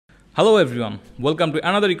Hello everyone, welcome to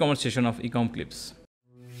another e-commerce session of Ecomclips.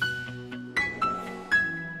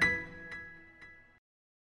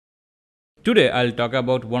 Today I'll talk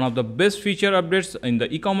about one of the best feature updates in the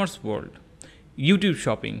e-commerce world, YouTube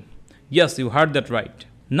shopping. Yes, you heard that right.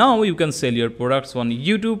 Now you can sell your products on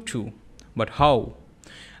YouTube too. But how?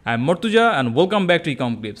 I'm Murtuja and welcome back to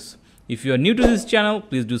Ecomclips. If you are new to this channel,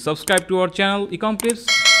 please do subscribe to our channel Ecomclips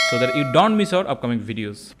so that you don't miss our upcoming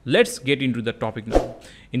videos. Let's get into the topic now.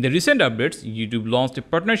 In the recent updates, YouTube launched a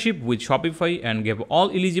partnership with Shopify and gave all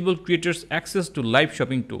eligible creators access to live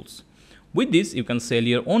shopping tools. With this, you can sell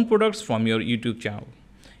your own products from your YouTube channel.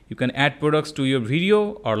 You can add products to your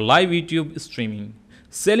video or live YouTube streaming.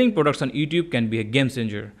 Selling products on YouTube can be a game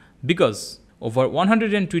changer because over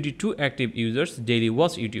 122 active users daily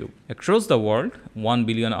watch YouTube. Across the world, 1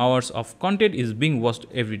 billion hours of content is being watched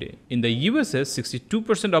every day. In the USA,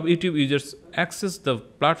 62% of YouTube users access the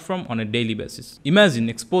platform on a daily basis. Imagine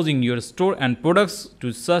exposing your store and products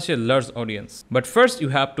to such a large audience. But first, you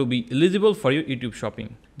have to be eligible for your YouTube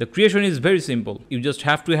shopping. The creation is very simple. You just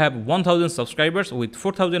have to have 1000 subscribers with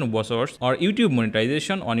 4000 watch hours or YouTube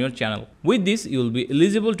monetization on your channel. With this, you will be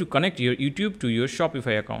eligible to connect your YouTube to your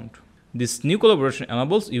Shopify account. This new collaboration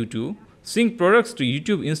enables you to sync products to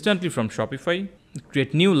YouTube instantly from Shopify,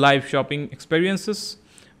 create new live shopping experiences,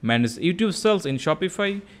 manage YouTube sales in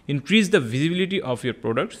Shopify, increase the visibility of your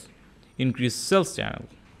products, increase sales channel.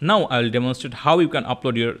 Now I will demonstrate how you can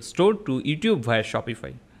upload your store to YouTube via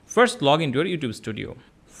Shopify. First, log into your YouTube studio.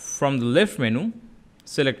 From the left menu,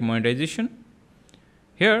 select monetization.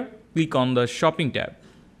 Here, click on the shopping tab.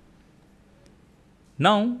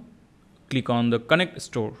 Now, click on the Connect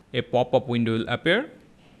Store. A pop-up window will appear.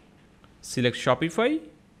 Select Shopify.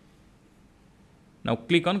 Now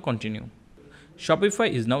click on Continue. Shopify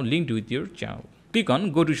is now linked with your channel. Click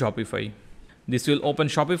on Go to Shopify. This will open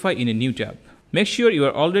Shopify in a new tab. Make sure you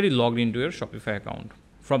are already logged into your Shopify account.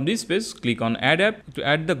 From this page, click on Add App to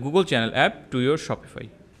add the Google Channel app to your Shopify.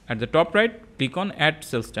 At the top right, click on Add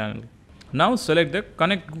Sales Channel. Now select the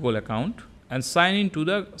Connect Google account and sign in to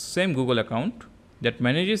the same Google account that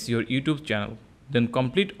manages your YouTube channel. Then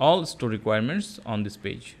complete all store requirements on this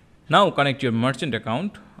page. Now connect your merchant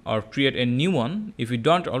account or create a new one if you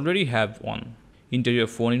don't already have one. Enter your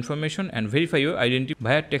phone information and verify your identity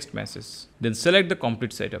via text message. Then select the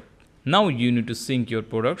complete setup. Now you need to sync your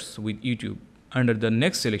products with YouTube. Under the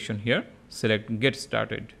next selection here, select Get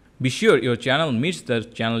Started. Be sure your channel meets the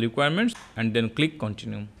channel requirements and then click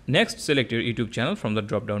Continue. Next, select your YouTube channel from the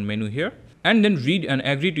drop-down menu here. And then read and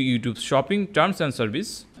agree to YouTube's shopping terms and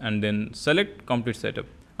service and then select Complete Setup.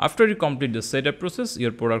 After you complete the setup process,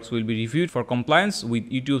 your products will be reviewed for compliance with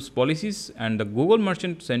YouTube's policies and the Google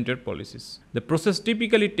Merchant Center policies. The process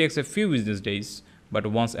typically takes a few business days, but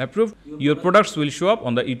once approved, your products will show up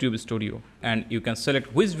on the YouTube Studio and you can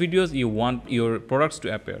select which videos you want your products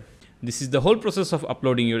to appear. This is the whole process of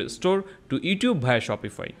uploading your store to YouTube via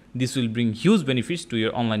Shopify. This will bring huge benefits to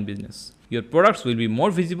your online business. Your products will be more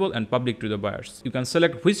visible and public to the buyers. You can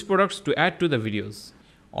select which products to add to the videos.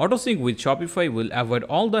 AutoSync with Shopify will avoid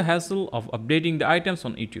all the hassle of updating the items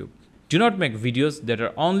on YouTube. Do not make videos that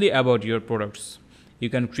are only about your products. You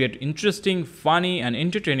can create interesting, funny, and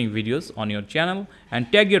entertaining videos on your channel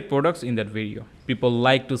and tag your products in that video. People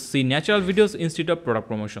like to see natural videos instead of product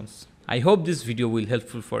promotions. I hope this video will be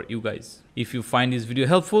helpful for you guys. If you find this video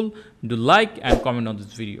helpful, do like and comment on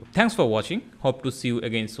this video. Thanks for watching. Hope to see you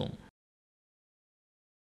again soon.